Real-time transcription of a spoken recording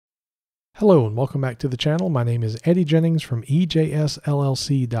Hello and welcome back to the channel. My name is Eddie Jennings from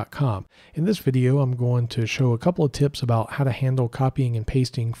ejsllc.com. In this video, I'm going to show a couple of tips about how to handle copying and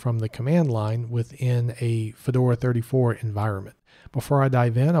pasting from the command line within a Fedora 34 environment. Before I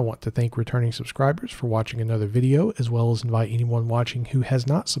dive in, I want to thank returning subscribers for watching another video, as well as invite anyone watching who has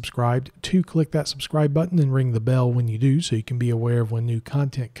not subscribed to click that subscribe button and ring the bell when you do so you can be aware of when new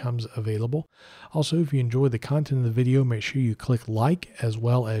content comes available. Also, if you enjoy the content of the video, make sure you click like as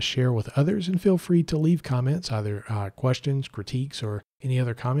well as share with others, and feel free to leave comments, either questions, critiques, or any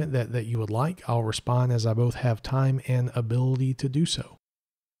other comment that you would like. I'll respond as I both have time and ability to do so.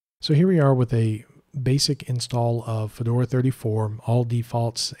 So here we are with a basic install of Fedora 34, all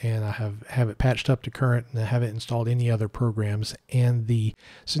defaults, and I have it patched up to current, and I haven't installed any other programs. And the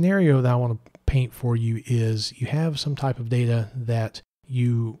scenario that I want to paint for you is you have some type of data that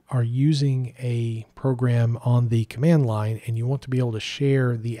you are using a program on the command line, and you want to be able to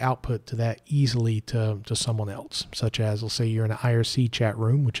share the output to that easily to someone else, such as, let's say you're in an IRC chat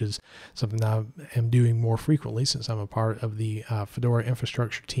room, which is something I am doing more frequently since I'm a part of the Fedora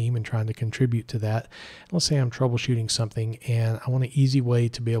infrastructure team and trying to contribute to that. Let's say I'm troubleshooting something and I want an easy way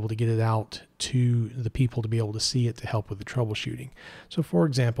to be able to get it out to the people to be able to see it to help with the troubleshooting. So for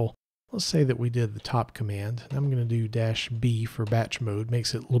example, let's say that we did the top command, and I'm going to do -B for batch mode.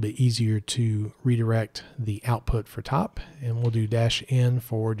 Makes it a little bit easier to redirect the output for top, and we'll do -N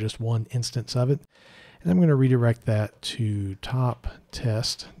for just one instance of it. And I'm going to redirect that to top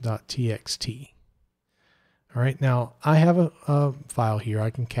test.txt. All right, now I have a file here. I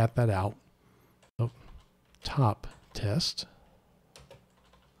can cat that out. So, top test.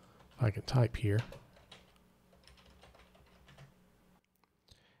 If I can type here.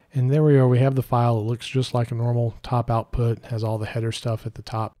 And there we are, we have the file. It looks just like a normal top output, has all the header stuff at the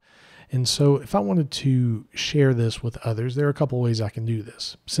top. And so if I wanted to share this with others, there are a couple ways I can do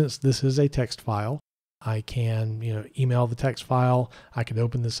this. Since this is a text file, I can email the text file. I can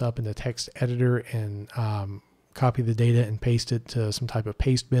open this up in the text editor and copy the data and paste it to some type of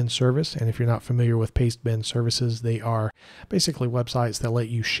Pastebin service. And if you're not familiar with Pastebin services, they are basically websites that let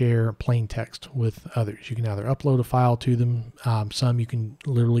you share plain text with others. You can either upload a file to them. Some you can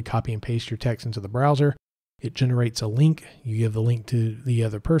literally copy and paste your text into the browser. It generates a link. You give the link to the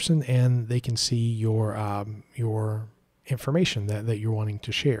other person and they can see your information that you're wanting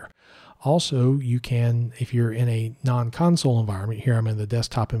to share. Also, you can, if you're in a non-console environment, here I'm in the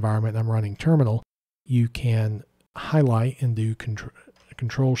desktop environment and I'm running terminal, you can highlight and do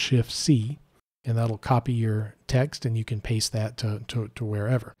Control-Shift-C, and that'll copy your text and you can paste that to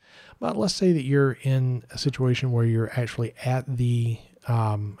wherever. But let's say that you're in a situation where you're actually at the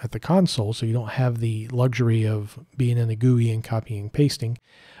console, so you don't have the luxury of being in a GUI and copying and pasting.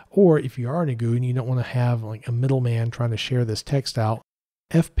 Or if you are in a GUI and you don't want to have like a middleman trying to share this text out,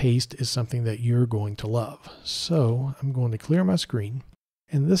 fpaste is something that you're going to love. So I'm going to clear my screen.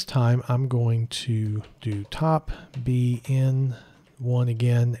 And this time I'm going to do top BN1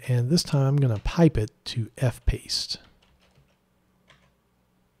 again, and this time I'm going to pipe it to fpaste.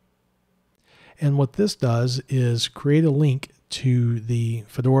 And what this does is create a link to the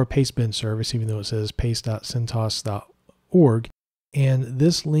Fedora Pastebin service, even though it says paste.centos.org. And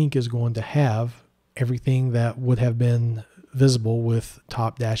this link is going to have everything that would have been visible with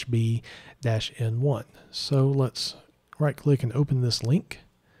top-B-N1. So let's right click and open this link.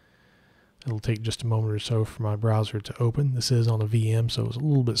 It'll take just a moment or so for my browser to open. This is on a VM, so it's a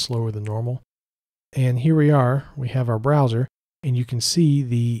little bit slower than normal. And here we are, we have our browser, and you can see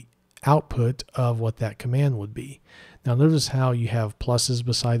the output of what that command would be. Now notice how you have pluses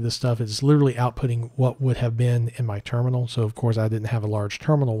beside this stuff. It's literally outputting what would have been in my terminal. So of course I didn't have a large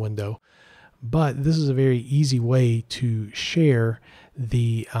terminal window, but this is a very easy way to share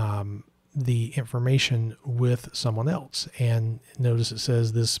the information with someone else. And notice it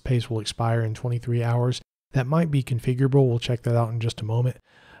says this paste will expire in 23 hours. That might be configurable. We'll check that out in just a moment.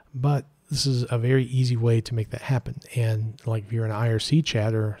 But this is a very easy way to make that happen. And like if you're in an IRC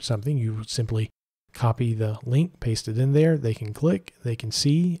chat or something, you simply copy the link, paste it in there. They can click, they can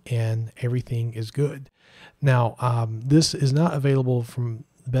see, and everything is good. Now, this is not available from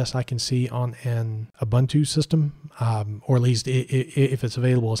the best I can see on an Ubuntu system, or at least if it's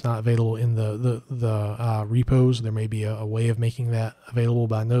available, it's not available in the repos. There may be a way of making that available,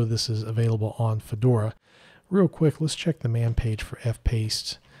 but I know this is available on Fedora. Real quick, let's check the man page for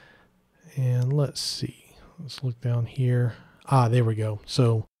fpaste, and let's see. Let's look down here. There we go.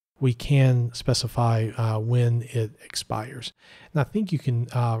 So we can specify when it expires. And I think you can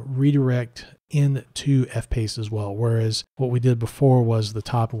redirect into fpaste as well, whereas what we did before was the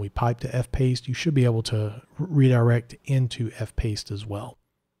top and we piped to fpaste. You should be able to redirect into fpaste as well.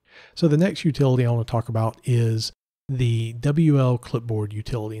 So the next utility I want to talk about is the wl-clipboard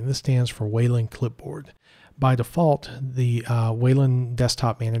utility, and this stands for Wayland Clipboard. By default, the Wayland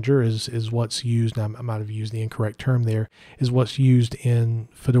Desktop Manager is what's used. I might have used the incorrect term there. Is what's used in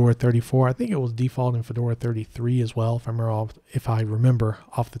Fedora 34. I think it was default in Fedora 33 as well, if I remember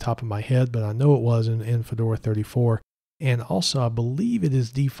off the top of my head. But I know it was in Fedora 34. And also, I believe it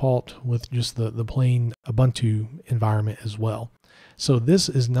is default with just the plain Ubuntu environment as well. So this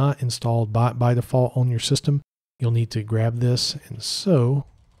is not installed by default on your system. You'll need to grab this, and so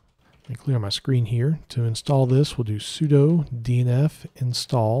let me clear my screen here. To install this, we'll do sudo dnf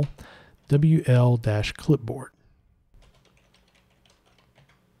install wl-clipboard.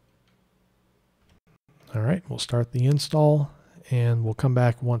 All right, we'll start the install, and we'll come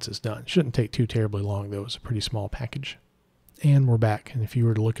back once it's done. It shouldn't take too terribly long, though. It's a pretty small package. And we're back. And if you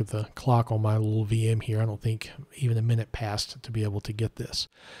were to look at the clock on my little VM here, I don't think even a minute passed to be able to get this.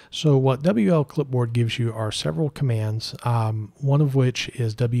 So what wl-clipboard gives you are several commands, one of which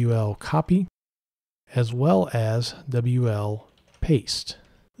is wl-copy, as well as wl-paste.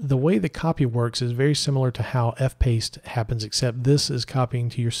 The way the copy works is very similar to how fpaste happens, except this is copying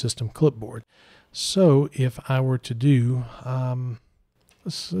to your system clipboard. So if I were to do,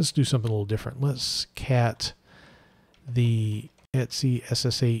 let's do something a little different. Let's cat the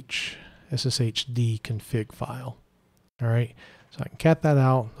etc sshd config file. All right, so I can cat that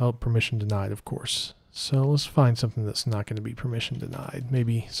out. Oh, permission denied, of course. So let's find something that's not going to be permission denied.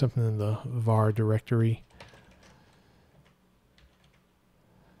 Maybe something in the var directory.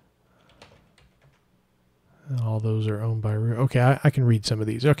 And all those are owned by root. Okay, I can read some of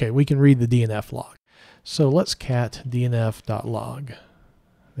these. Okay, we can read the DNF log. So let's cat dnf.log.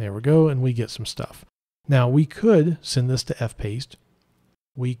 There we go, and we get some stuff. Now we could send this to fpaste.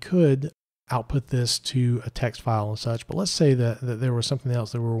 We could output this to a text file and such, but let's say that there was something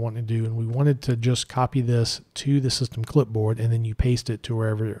else that we were wanting to do, and we wanted to just copy this to the system clipboard, and then you paste it to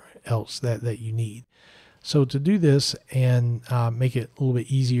wherever else that you need. So to do this and make it a little bit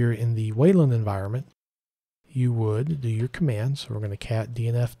easier in the Wayland environment, you would do your command. So we're going to cat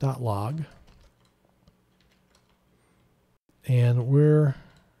dnf.log, and we're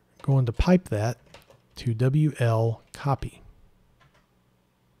going to pipe that to wl-copy.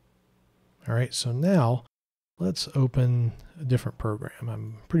 All right, so now let's open a different program.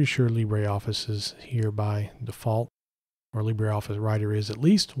 I'm pretty sure LibreOffice is here by default, or LibreOffice Writer is at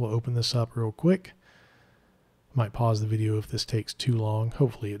least. We'll open this up real quick. Might pause the video if this takes too long.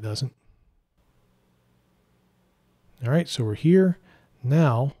 Hopefully it doesn't. All right, so we're here.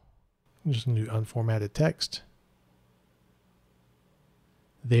 Now, I'm just going to do unformatted text.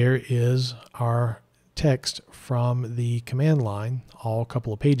 There is our text from the command line, all a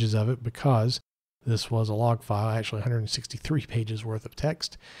couple of pages of it, because this was a log file, actually 163 pages worth of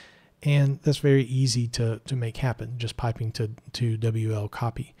text. And that's very easy to make happen, just piping to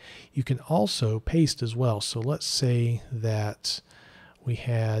wl-copy. You can also paste as well. So let's say that we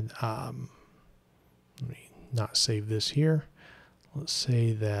had, let me not save this here. Let's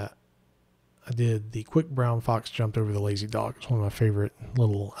say that I did the quick brown fox jumped over the lazy dog. It's one of my favorite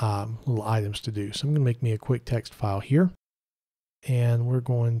little items to do. So I'm going to make me a quick text file here, and we're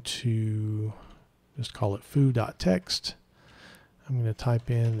going to just call it foo.text. I'm going to type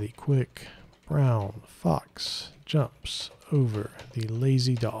in the quick brown fox jumps over the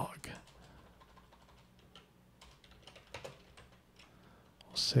lazy dog.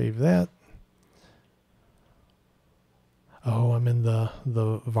 We'll save that. Oh, I'm in the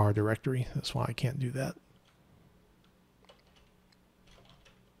var directory. That's why I can't do that.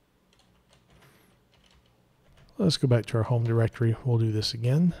 Let's go back to our home directory. We'll do this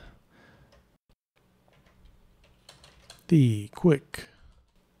again. The quick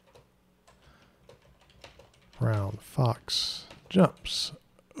brown fox jumps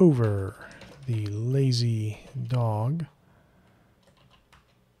over the lazy dog.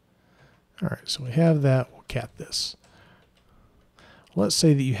 All right, so we have that. We'll cat this. Let's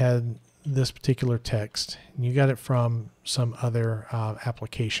say that you had this particular text and you got it from some other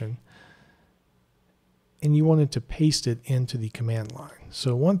application, and you wanted to paste it into the command line.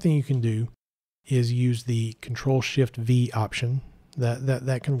 So one thing you can do is use the Control-Shift-V option.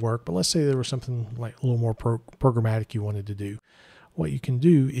 That can work, but let's say there was something like a little more programmatic you wanted to do. What you can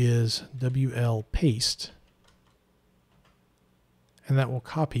do is wl-paste, and that will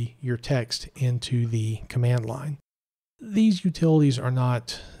copy your text into the command line. These utilities are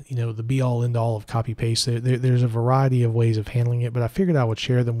not, the be-all, end-all of copy-paste. There's a variety of ways of handling it, but I figured I would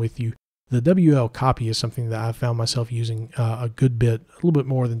share them with you. The WL copy is something that I found myself using a little bit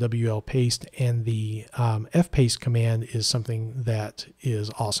more than WL paste, and the fpaste command is something that is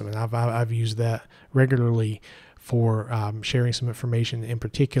awesome, and I've used that regularly for sharing some information, in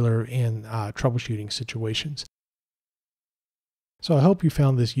particular in troubleshooting situations. So I hope you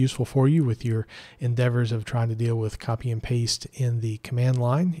found this useful for you with your endeavors of trying to deal with copy and paste in the command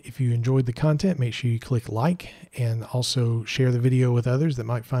line. If you enjoyed the content, make sure you click like and also share the video with others that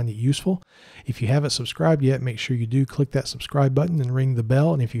might find it useful. If you haven't subscribed yet, make sure you do click that subscribe button and ring the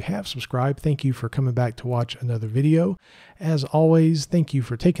bell. And if you have subscribed, thank you for coming back to watch another video. As always, thank you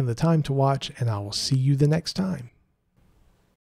for taking the time to watch, and I will see you the next time.